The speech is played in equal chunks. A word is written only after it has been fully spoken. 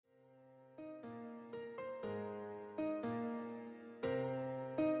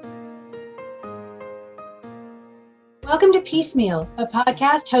Welcome to Piecemeal, a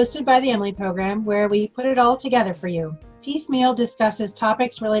podcast hosted by the Emily Program where we put it all together for you. Piecemeal discusses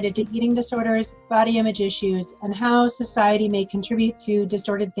topics related to eating disorders, body image issues, and how society may contribute to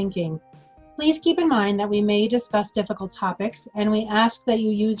distorted thinking. Please keep in mind that we may discuss difficult topics, and we ask that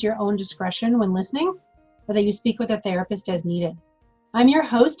you use your own discretion when listening, or that you speak with a therapist as needed. I'm your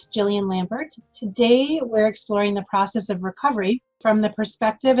host, Jillian Lampert. Today, we're exploring the process of recovery from the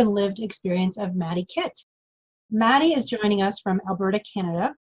perspective and lived experience of Maddie Kitt. Maddie is joining us from Alberta,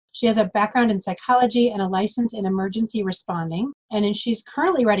 Canada. She has a background in psychology and a license in emergency responding, and she's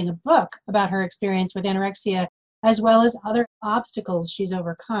currently writing a book about her experience with anorexia, as well as other obstacles she's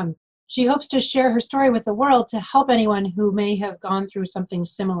overcome. She hopes to share her story with the world to help anyone who may have gone through something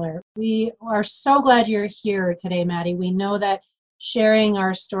similar. We are so glad you're here today, Maddie. We know that sharing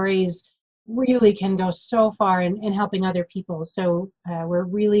our stories really can go so far in helping other people. So we're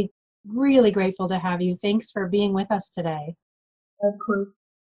really grateful to have you. Thanks for being with us today. Of course.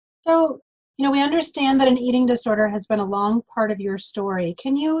 So, we understand that an eating disorder has been a long part of your story.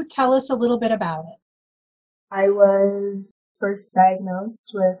 Can you tell us a little bit about it? I was first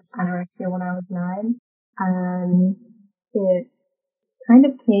diagnosed with anorexia when I was 9, and it kind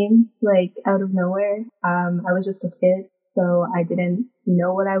of came out of nowhere. I was just a kid, so I didn't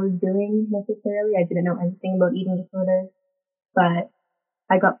know what I was doing necessarily. I didn't know anything about eating disorders, but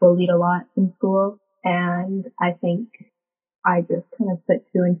I got bullied a lot in school, and I think I just kind of put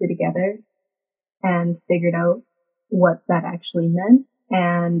two and two together and figured out what that actually meant.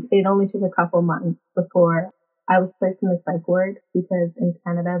 And it only took a couple months before I was placed in the psych ward, because in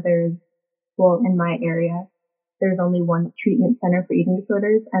Canada in my area, there's only one treatment center for eating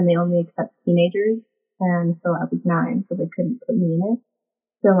disorders, and they only accept teenagers. And so I was 9, so they couldn't put me in it.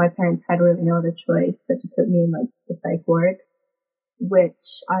 So my parents had really no other choice but to put me in the psych ward,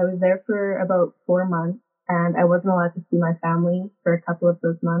 which I was there for about 4 months, and I wasn't allowed to see my family for a couple of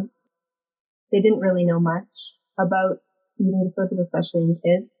those months. They didn't really know much about eating disorders, especially in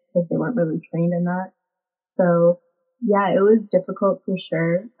kids, because they weren't really trained in that. So yeah, it was difficult for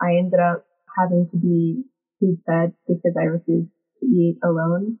sure. I ended up having to be food fed because I refused to eat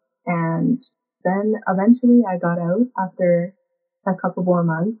alone. And then eventually I got out after a couple more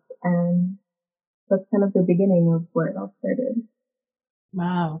months, and that's kind of the beginning of where it all started.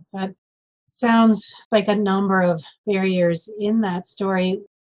 Wow, that sounds like a number of barriers in that story.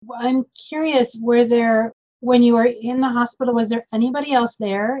 I'm curious, when you were in the hospital, was there anybody else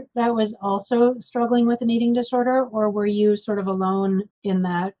there that was also struggling with an eating disorder, or were you sort of alone in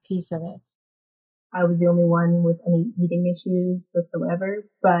that piece of it? I was the only one with any eating issues whatsoever,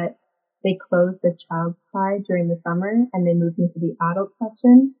 but they closed the child side during the summer and they moved into the adult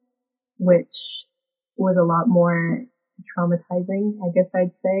section, which was a lot more traumatizing, I guess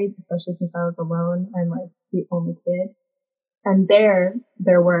I'd say, especially since I was alone and the only kid. And there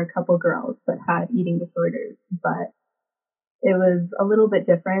were a couple girls that had eating disorders, but it was a little bit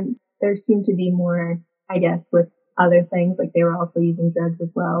different. There seemed to be more, I guess, with other things, they were also using drugs as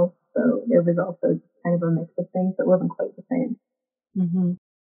well. So it was also just kind of a mix of things. It wasn't quite the same. Mm-hmm.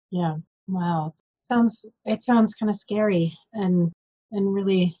 Yeah. Wow. It sounds kind of scary and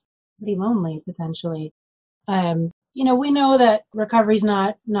really, really lonely potentially. We know that recovery's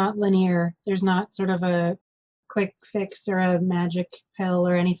not linear. There's not sort of a quick fix or a magic pill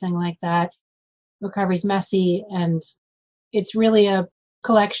or anything like that. Recovery's messy, and it's really a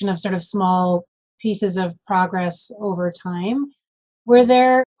collection of sort of small pieces of progress over time. Were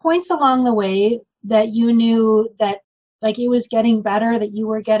there points along the way that you knew that it was getting better, that you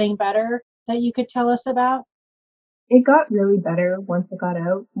were getting better, that you could tell us about? It got really better once I got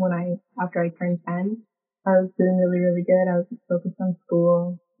out. After I turned 10, I was doing really, really good. I was just focused on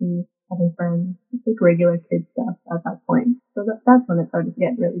school and having friends, just regular kid stuff at that point. So that's when it started to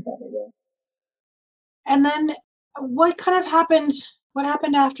get really better. Yeah. And then what kind of happened? What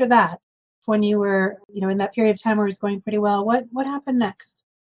happened after that? When you were, in that period of time where it was going pretty well, what happened next?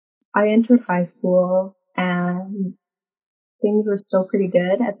 I entered high school and things were still pretty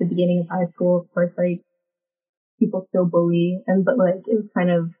good at the beginning of high school. Of course, people still bully, but it was kind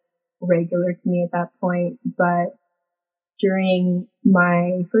of regular to me at that point. But during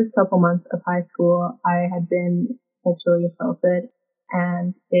my first couple months of high school, I had been sexually assaulted,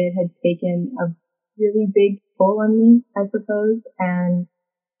 and it had taken a really big toll on me, I suppose. And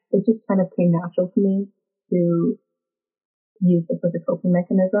it just kind of came natural to me to use this as a coping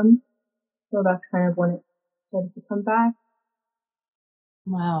mechanism. So that's kind of when it started to come back.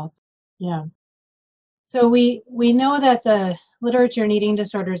 Wow. Yeah. So we know that the literature in eating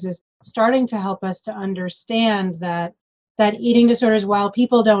disorders is starting to help us to understand that eating disorders, while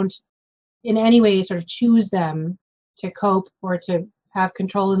people don't in any way sort of choose them, to cope or to have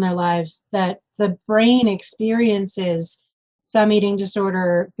control in their lives, that the brain experiences some eating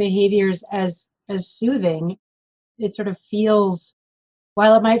disorder behaviors as soothing. It sort of feels,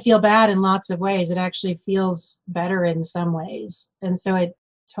 while it might feel bad in lots of ways, it actually feels better in some ways. And so it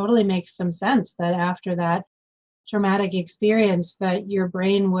totally makes some sense that after that traumatic experience that your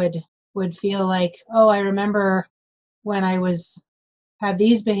brain would feel like, oh, I remember when I was had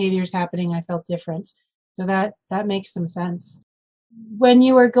these behaviors happening, I felt different. So that makes some sense. When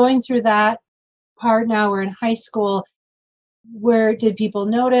you were going through that part, now we're in high school, where did people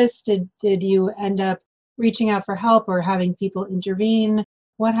notice? Did you end up reaching out for help or having people intervene?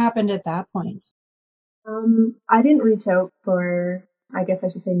 What happened at that point? I didn't reach out for, I guess I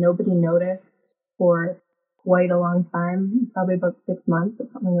should say nobody noticed for quite a long time, probably about 6 months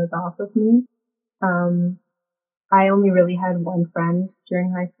if something was off with me. Um, I only really had one friend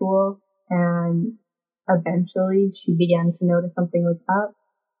during high school, and eventually she began to notice something was up.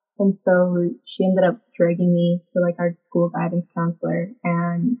 And so she ended up dragging me to like our school guidance counselor,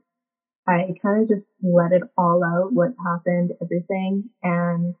 and I kind of just let it all out, what happened, everything.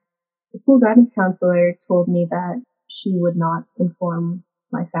 And the school guidance counselor told me that she would not inform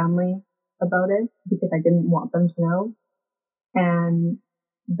my family about it because I didn't want them to know. And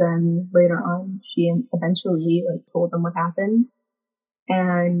then later on, she eventually like told them what happened.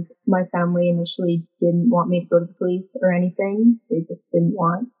 And my family initially didn't want me to go to the police or anything. They just didn't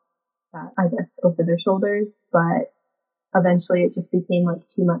want that, I guess, over their shoulders. But eventually it just became like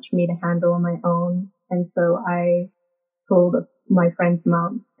too much for me to handle on my own. And so I told my friend's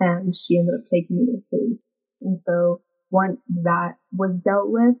mom, and she ended up taking me to the police. And so once that was dealt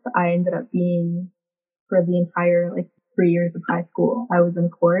with, I ended up being, for the entire like 3 years of high school, I was in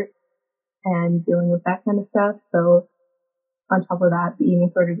court and dealing with that kind of stuff. So on top of that, the eating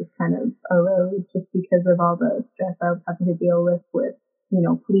disorder just kind of arose just because of all the stress I was having to deal with,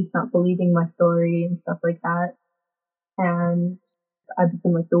 police not believing my story and stuff like that. And I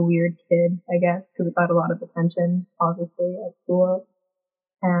became like the weird kid, I guess, because it got a lot of attention, obviously, at school.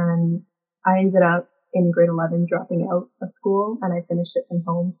 And I ended up in grade 11 dropping out of school, and I finished it from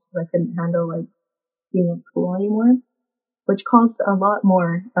home because I couldn't handle like being at school anymore, which caused a lot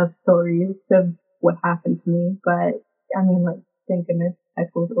more of stories of what happened to me. But I mean, like, thank goodness high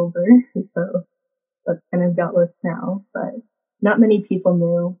school's over, so that's kind of dealt with now. But not many people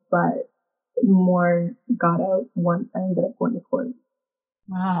knew, but more got out once I ended up going to court.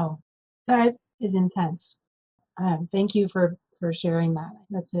 Wow, that is intense. Thank you for sharing that.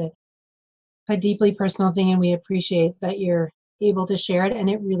 That's a deeply personal thing, and we appreciate that you're able to share it, and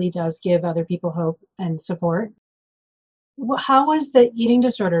it really does give other people hope and support. How was the eating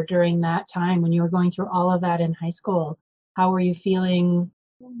disorder during that time when you were going through all of that in high school? How were you feeling?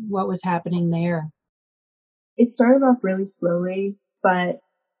 What was happening there? It started off really slowly, but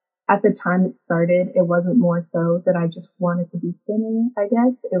at the time it started, it wasn't more so that I just wanted to be thinner, I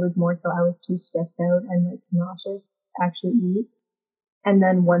guess. It was more so I was too stressed out and like nauseous to actually eat. And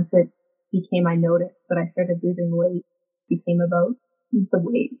then once it became, I noticed that I started losing weight, it became about the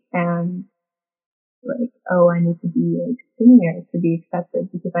weight and like, oh, I need to be like skinnier to be accepted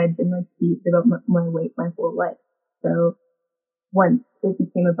because I'd been like teased about my weight my whole life. So once it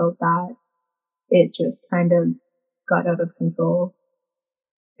became about that, it just kind of got out of control.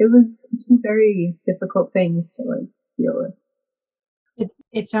 It was two very difficult things to like deal with.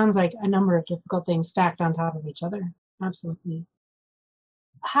 It sounds like a number of difficult things stacked on top of each other. Absolutely.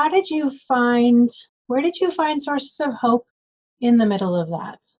 How did you find, where did you find sources of hope in the middle of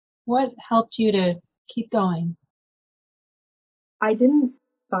that? What helped you to keep going? I didn't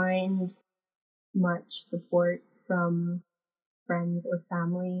find much support from friends or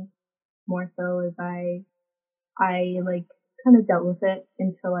family, more so as I like kind of dealt with it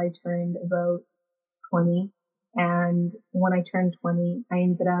until I turned about 20. And when I turned 20, I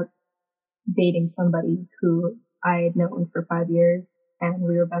ended up dating somebody who I had known for 5 years, and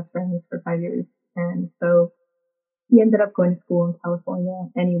we were best friends for 5 years. And so he ended up going to school in California,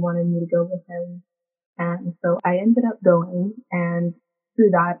 and he wanted me to go with him. And so I ended up going, and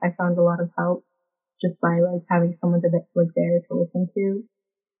through that, I found a lot of help just by like having someone to like there to listen to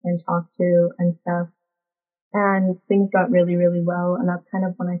and talk to and stuff. And things got really, really well. And that's kind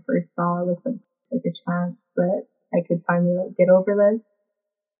of when I first saw like a chance that I could finally like get over this.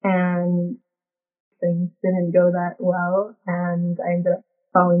 And things didn't go that well, and I ended up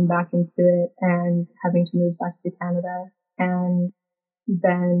falling back into it and having to move back to Canada. And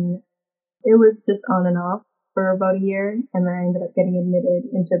then it was just on and off for about a year, and then I ended up getting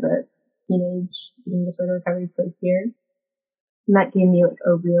admitted into the teenage eating disorder recovery place here. And that gave me like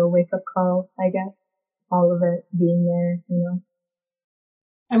a real wake up call, I guess. all of it being there.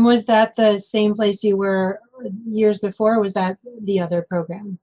 And was that the same place you were years before, or was that the other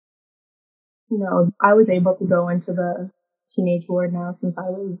program? I was able to go into the teenage ward now since I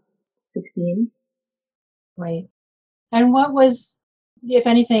was 16. Right. And what was, if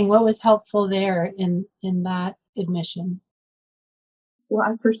anything, what was helpful there in that admission? Well,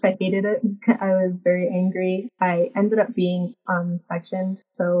 at first I hated it. I was very angry. I ended up being sectioned,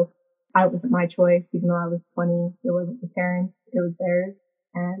 so I wasn't my choice, even though I was 20. It wasn't the parents, it was theirs.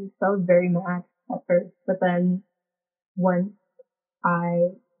 And so I was very mad at first. But then once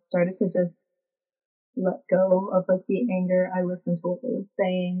I started to just let go of like the anger, I listened to what they were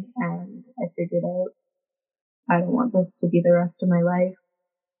saying and I figured out I don't want this to be the rest of my life.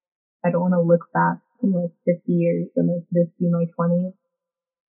 I don't want to look back in like 50 years and like this be my 20s.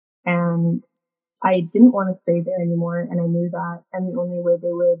 And I didn't want to stay there anymore, and I knew that. And the only way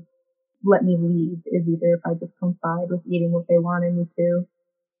they would let me leave is either if I just complied with eating what they wanted me to,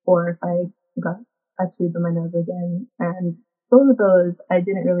 or if I got a tube in my nose again. And both of those I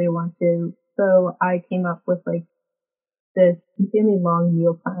didn't really want to. So I came up with like this insanely long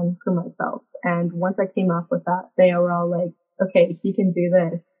meal plan for myself. And once I came up with that, they were all like, okay, if you can do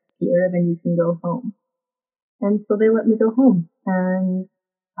this here, then you can go home. And so they let me go home, and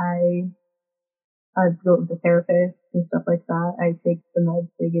I go to the therapist and stuff like that. I take the meds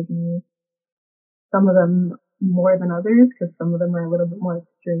they give me. Some of them more than others because some of them are a little bit more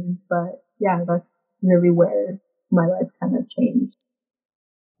extreme. But yeah, that's really where my life kind of changed.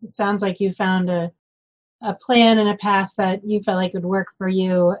 It sounds like you found a plan and a path that you felt like would work for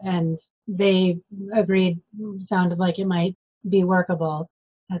you, and they agreed, sounded like it might be workable.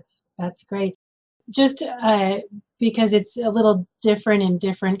 That's great. Just because it's a little different in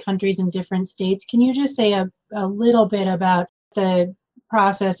different countries and different states, can you just say a little bit about the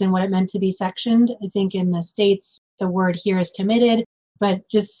process and what it meant to be sectioned? I think in the States, the word here is committed, but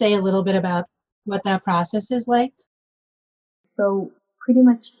just say a little bit about what that process is like. So pretty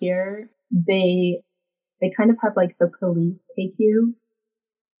much here, they kind of have like the police take you.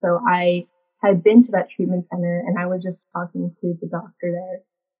 So I had been to that treatment center and I was just talking to the doctor there,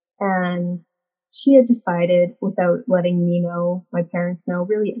 and she had decided without letting me know, my parents know,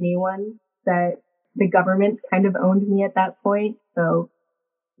 really anyone, that the government kind of owned me at that point. So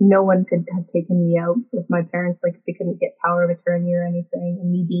no one could have taken me out if my parents, like, if they couldn't get power of attorney or anything, and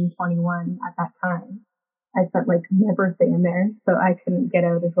me being 21 at that time. I spent like my birthday in there, so I couldn't get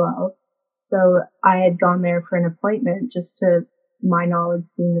out as well. So I had gone there for an appointment just to my knowledge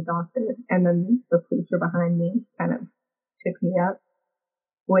seeing the doctor, and then the police were behind me and just kind of took me up,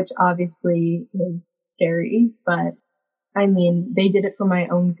 which obviously was scary, but I mean, they did it for my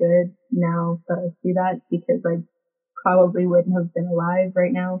own good now that I see that, because I probably wouldn't have been alive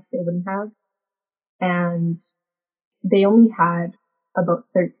right now if they wouldn't have. And they only had about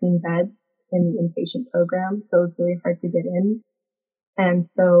 13 beds in the inpatient program, so it was really hard to get in. And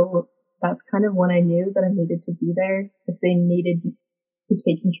so that's kind of when I knew that I needed to be there if they needed to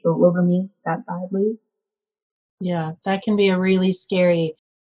take control over me that badly. Yeah, that can be a really scary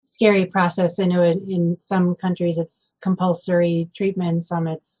process. I know in some countries it's compulsory treatment, some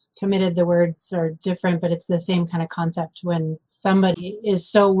it's committed. The words are different, but it's the same kind of concept when somebody is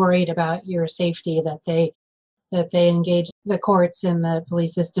so worried about your safety that they engage the courts and the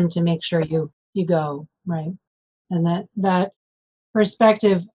police system to make sure you go, right? And that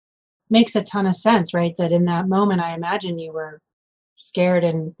perspective makes a ton of sense, right? That in that moment I imagine you were scared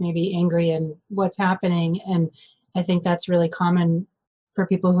and maybe angry and what's happening. And I think that's really common for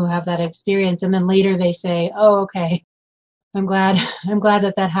people who have that experience. And then later they say, oh, okay, I'm glad, I'm glad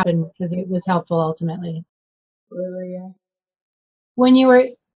that happened because it was helpful ultimately. Really, yeah. When you were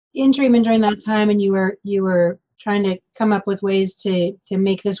in treatment during that time and you were trying to come up with ways to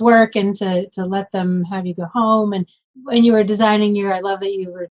make this work and to let them have you go home, and when you were designing I love that you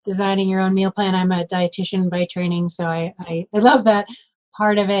were designing your own meal plan. I'm a dietitian by training, so I love that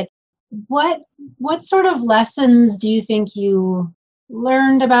part of it. What what sort of lessons do you think you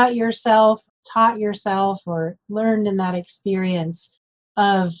learned about yourself, taught yourself, or learned in that experience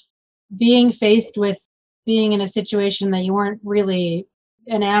of being faced with being in a situation that you weren't really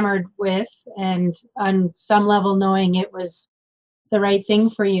enamored with, and on some level knowing it was the right thing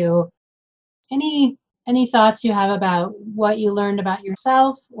for you? Any thoughts you have about what you learned about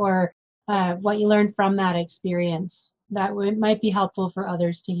yourself, or what you learned from that experience that might be helpful for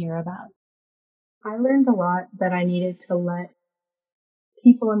others to hear about? I learned a lot that I needed to let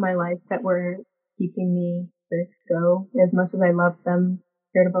people in my life that were keeping me sick go. As much as I loved them,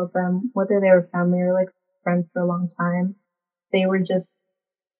 cared about them, whether they were family or like friends for a long time, they were just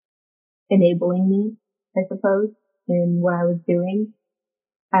enabling me. I suppose, in what I was doing,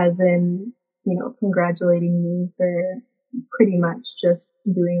 as in, congratulating me for pretty much just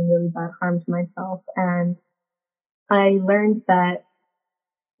doing really bad harm to myself. And I learned that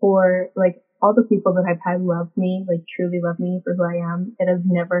for like all the people that I've had love me, like truly love me for who I am, it has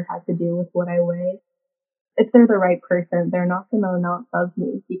never had to do with what I weigh. If they're the right person, they're not gonna not love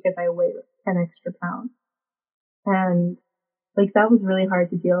me because I weigh 10 extra pounds. And like that was really hard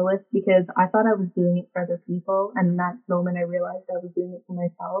to deal with because I thought I was doing it for other people. And in that moment I realized I was doing it for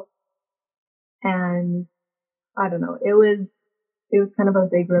myself. And I don't know, it was kind of a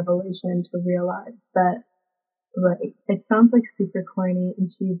big revelation to realize that like, it sounds like super corny and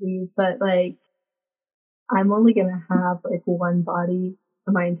cheesy, but like, I'm only gonna have like one body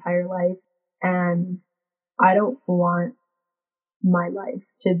for my entire life. And I don't want my life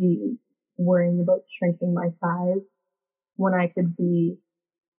to be worrying about shrinking my size when I could be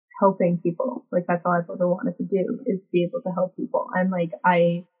helping people. Like that's all I've ever wanted to do is be able to help people. And like,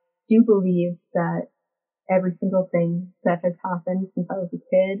 I do believe that every single thing that has happened since I was a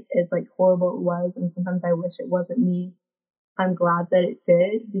kid, as like horrible it was, and sometimes I wish it wasn't me, I'm glad that it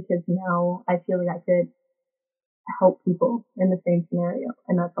did because now I feel like I could help people in the same scenario.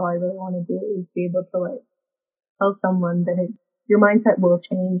 And that's all I really want to do is be able to like tell someone that your mindset will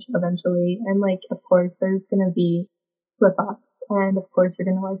change eventually. And like, of course, there's going to be flip ups and of course you're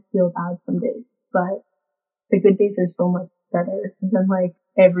going to like feel bad some days, but the good days are so much better than like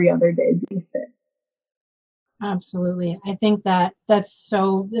every other day being sick. Absolutely. I think that's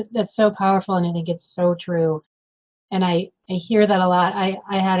so powerful, and I think it's so true. And I hear that a lot. I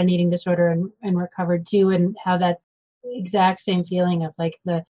had an eating disorder and recovered too, and have that exact same feeling of like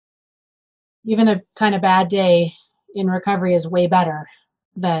even a kind of bad day in recovery is way better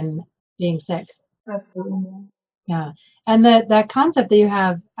than being sick. Absolutely. Yeah. And that concept that you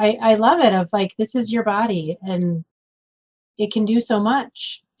have, I love it, of like, this is your body and it can do so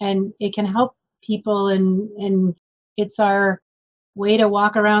much and it can help people, and it's our way to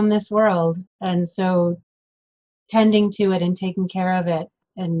walk around this world. And so tending to it and taking care of it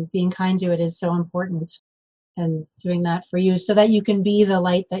and being kind to it is so important, and doing that for you so that you can be the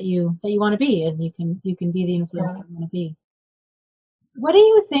light that you want to be, and you can be the influence Yeah. you want to be. What do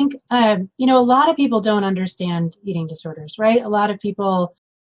you think? A lot of people don't understand eating disorders, right? A lot of people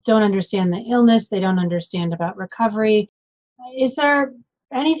don't understand the illness. They don't understand about recovery. Is there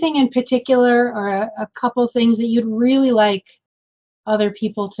anything in particular, or a couple things that you'd really like other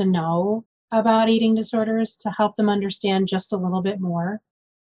people to know about eating disorders to help them understand just a little bit more?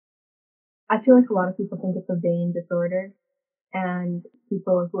 I feel like a lot of people think it's a vain disorder and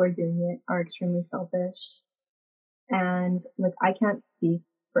people who are doing it are extremely selfish. And like, I can't speak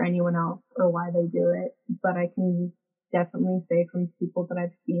for anyone else or why they do it, but I can definitely say from people that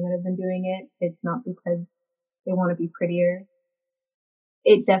I've seen that have been doing it, it's not because they want to be prettier.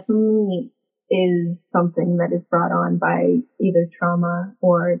 It definitely is something that is brought on by either trauma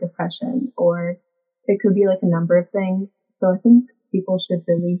or depression, or it could be like a number of things. So I think people should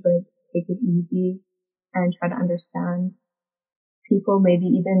really like take it easy and try to understand people, maybe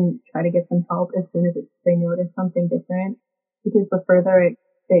even try to get some help as soon as they notice something different, because the further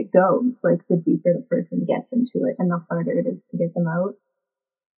it goes, like the deeper the person gets into it and the harder it is to get them out.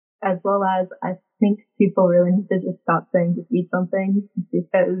 As well as I think people really need to just stop saying just eat something,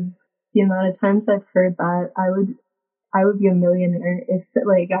 because the amount of times I've heard that, I would be a millionaire if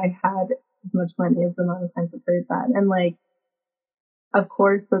like I had as much money as the amount of times I've heard that. And like, of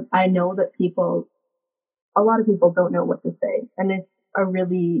course, but I know that a lot of people don't know what to say, and it's a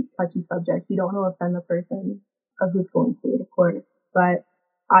really touchy subject. You don't want to offend the person of who's going through it, of course. But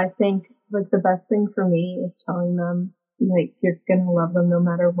I think like the best thing for me is telling them like you're gonna love them no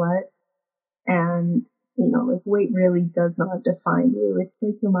matter what. And like weight really does not define you. It's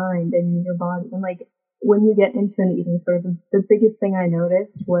like your mind and your body. And like when you get into an eating disorder, the biggest thing I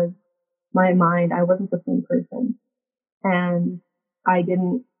noticed was my mind. I wasn't the same person, and I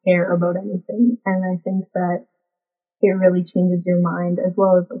didn't care about anything. And I think that it really changes your mind as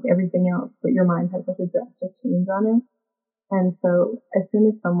well as like everything else, but your mind has like a drastic change on it. And so as soon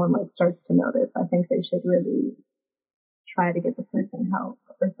as someone like starts to notice, I think they should really try to get the person help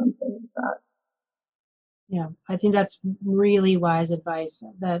or something like that. Yeah, I think that's really wise advice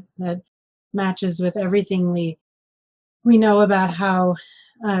that matches with everything we know about how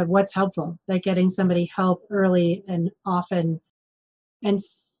what's helpful, like getting somebody help early and often. And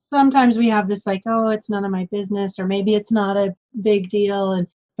sometimes we have this like, oh, it's none of my business, or maybe it's not a big deal, and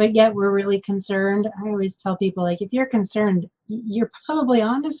but yet we're really concerned. I always tell people, like, if you're concerned, you're probably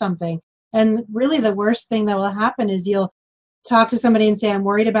onto something. And really the worst thing that will happen is talk to somebody and say, I'm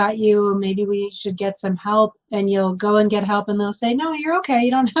worried about you, maybe we should get some help, and you'll go and get help and they'll say, no, you're okay,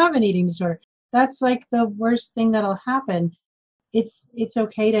 you don't have an eating disorder. That's like the worst thing that'll happen. It's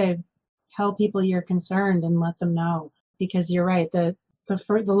okay to tell people you're concerned and let them know, because you're right, the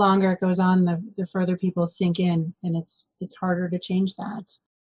longer it goes on, the further people sink in, and it's harder to change that.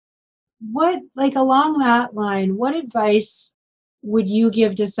 What, like, along that line, what advice would you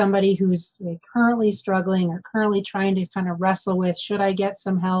give to somebody who's like currently struggling or currently trying to kind of wrestle with, should I get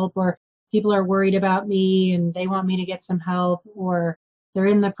some help, or people are worried about me and they want me to get some help, or they're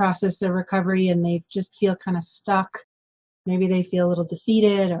in the process of recovery and they just feel kind of stuck. Maybe they feel a little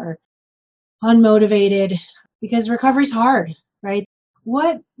defeated or unmotivated because recovery's hard, right?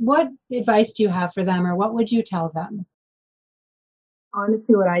 What advice do you have for them, or what would you tell them?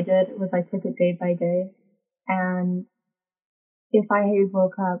 Honestly, what I did was I took it day by day. And if I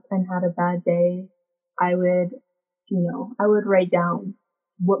woke up and had a bad day, I would, I would write down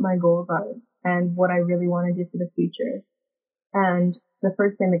what my goals are and what I really want to do for the future. And the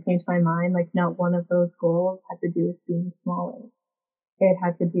first thing that came to my mind, like not one of those goals had to do with being smaller. It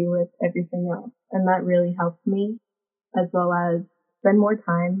had to do with everything else. And that really helped me, as well as spend more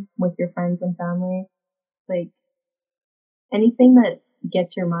time with your friends and family. Like anything that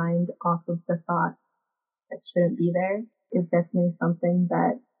gets your mind off of the thoughts that shouldn't be there is definitely something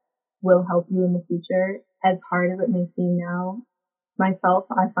that will help you in the future. As hard as it may seem now, myself,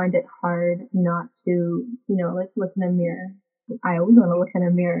 I find it hard not to, like look in a mirror. I always want to look in a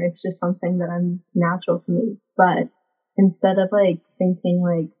mirror. It's just something that I'm natural to me. But instead of like thinking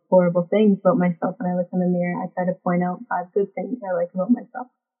like horrible things about myself when I look in the mirror, I try to point out 5 good things I like about myself.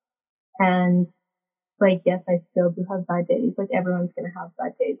 And like, yes, I still do have bad days. Like everyone's going to have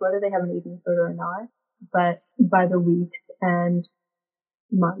bad days, whether they have an eating disorder or not. But by the weeks and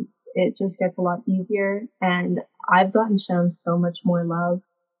months, it just gets a lot easier. And I've gotten shown so much more love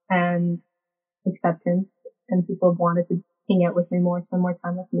and acceptance, and people have wanted to hang out with me more, spend more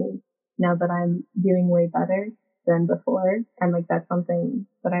time with me now that I'm doing way better than before. And like, that's something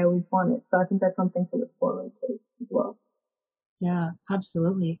that I always wanted. So I think that's something to look forward to as well. Yeah,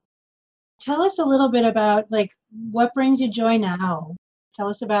 absolutely. Tell us a little bit about, like, what brings you joy now. Tell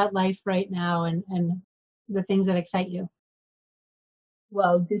us about life right now, and the things that excite you.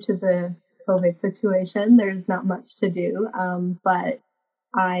 Well, due to the COVID situation, there's not much to do. But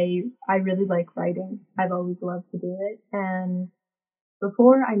I really like writing. I've always loved to do it. And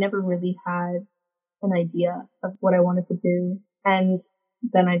before I never really had an idea of what I wanted to do. And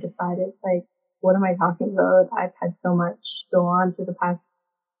then I decided, like, what am I talking about? I've had so much go on through the past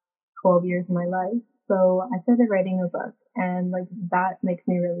 12 years of my life. So I started writing a book, and like that makes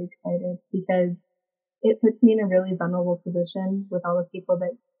me really excited because it puts me in a really vulnerable position with all the people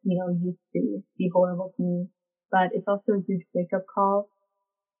that, used to be horrible to me. But it's also a huge wake up call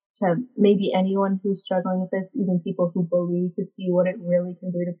to maybe anyone who's struggling with this, even people who bully, to see what it really can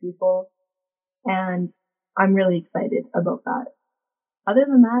do to people. And I'm really excited about that. Other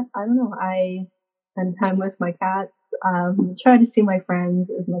than that, I don't know. I spend time with my cats, try to see my friends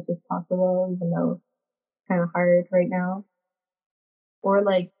as much as possible, even though it's kind of hard right now. Or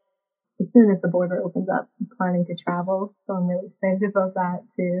like, as soon as the border opens up, I'm planning to travel. So I'm really excited about that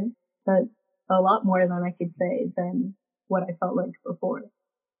too. But a lot more than I could say than what I felt like before.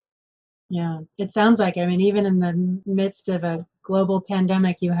 Yeah, it sounds like, I mean, even in the midst of a global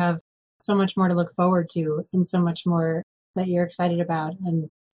pandemic, you have so much more to look forward to and so much more that you're excited about. And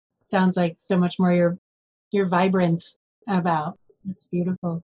it sounds like so much more you're vibrant about. It's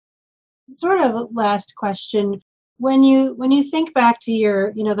beautiful. Sort of last question. When you think back to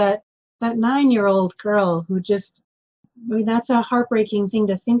your, that 9-year-old girl who just, I mean, that's a heartbreaking thing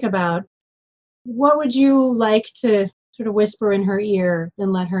to think about. What would you like to sort of whisper in her ear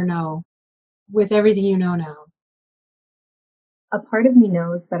and let her know with everything you know now? A part of me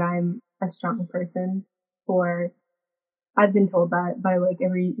knows that I'm a strong person, for I've been told that by like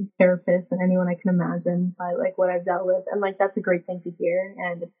every therapist and anyone I can imagine, by like what I've dealt with. And like that's a great thing to hear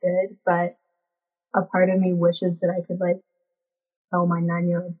and it's good. But a part of me wishes that I could like tell my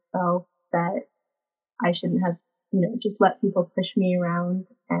 9-year-old self that I shouldn't have, just let people push me around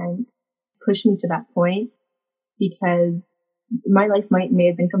and push me to that point, because my life may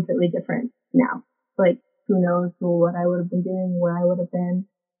have been completely different now. Like who knows what I would have been doing, where I would have been.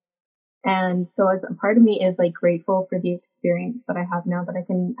 And so as a part of me is like grateful for the experience that I have now, that I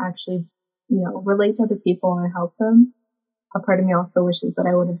can actually, relate to other people and help them. A part of me also wishes that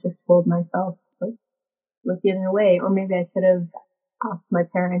I would have just told myself to like look the other way, or maybe I could have asked my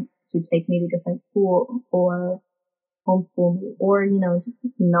parents to take me to different school or homeschool me, or, just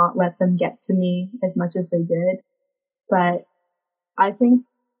not let them get to me as much as they did. But I think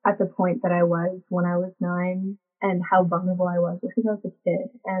at the point that I was when I was 9 and how vulnerable I was just because I was a kid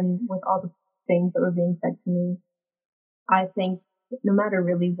and with all the things that were being said to me, I think no matter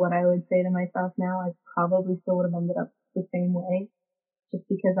really what I would say to myself now, I probably still would have ended up the same way just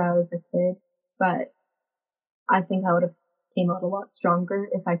because I was a kid. But I think I would have came out a lot stronger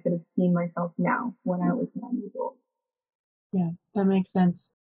if I could have seen myself now when I was 9 years old. Yeah, that makes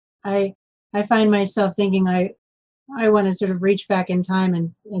sense. I I find myself thinking I want to sort of reach back in time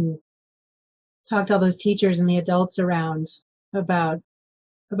and talk to all those teachers and the adults around about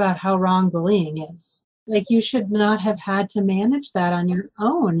how wrong bullying is. Like you should not have had to manage that on your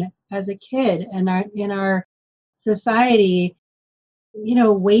own as a kid. And in our society,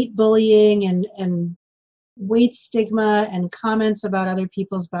 weight bullying and weight stigma and comments about other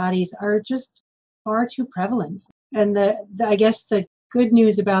people's bodies are just far too prevalent. And I guess the good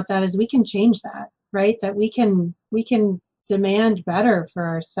news about that is we can change that, right? That we can demand better for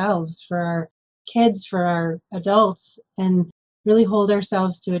ourselves, for our kids, for our adults, and really hold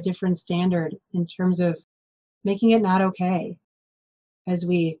ourselves to a different standard in terms of making it not okay as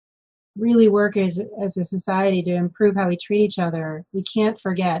we really work as a society to improve how we treat each other. We can't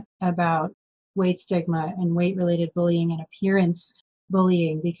forget about weight stigma and weight related bullying and appearance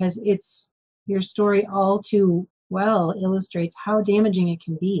bullying, because it's your story all too well illustrates how damaging it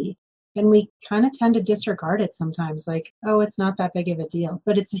can be. And we kind of tend to disregard it sometimes, like, oh, it's not that big of a deal,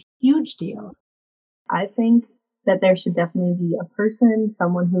 but it's a huge deal. I think that there should definitely be a person,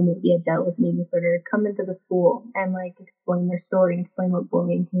 someone who maybe had dealt with an eating disorder, come into the school and like explain their story and explain what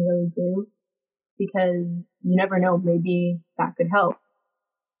bullying can really do. Because you never know, maybe that could help.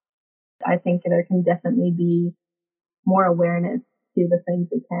 I think there can definitely be more awareness to the things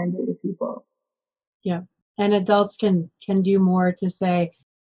it can do to people. Yeah. And adults can do more to say,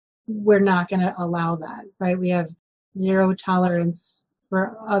 we're not going to allow that, right? We have zero tolerance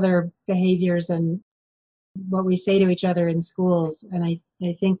for other behaviors and what we say to each other in schools. And I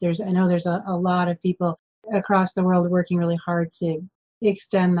think I know there's a lot of people across the world working really hard to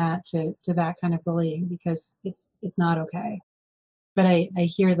extend that to that kind of bullying, because it's not okay. But I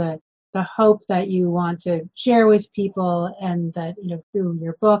hear the hope that you want to share with people, and that, through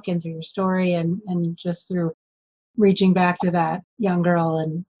your book and through your story and just through reaching back to that young girl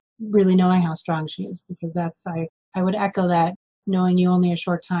and really knowing how strong she is, because I would echo that, knowing you only a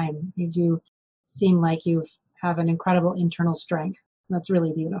short time. You do seem like you have an incredible internal strength. That's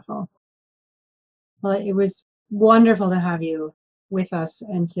really beautiful. Well, it was wonderful to have you with us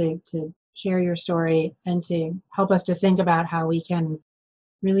and to share your story and to help us to think about how we can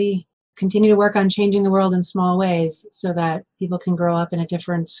really continue to work on changing the world in small ways so that people can grow up in a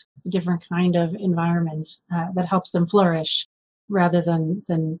different kind of environment that helps them flourish, rather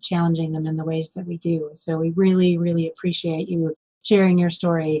than challenging them in the ways that we do. So we really, really appreciate you sharing your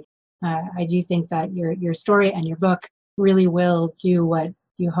story. I do think that your story and your book really will do what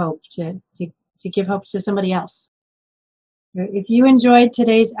you hope to give hope to somebody else. If you enjoyed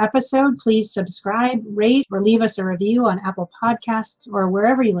today's episode, please subscribe, rate, or leave us a review on Apple Podcasts or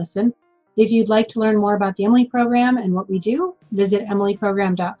wherever you listen. If you'd like to learn more about the Emily Program and what we do, visit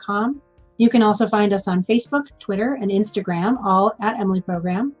emilyprogram.com. You can also find us on Facebook, Twitter, and Instagram, all at Emily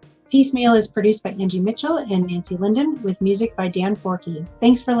Program. Piecemeal is produced by Angie Mitchell and Nancy Linden, with music by Dan Forkey.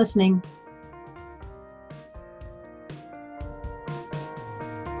 Thanks for listening.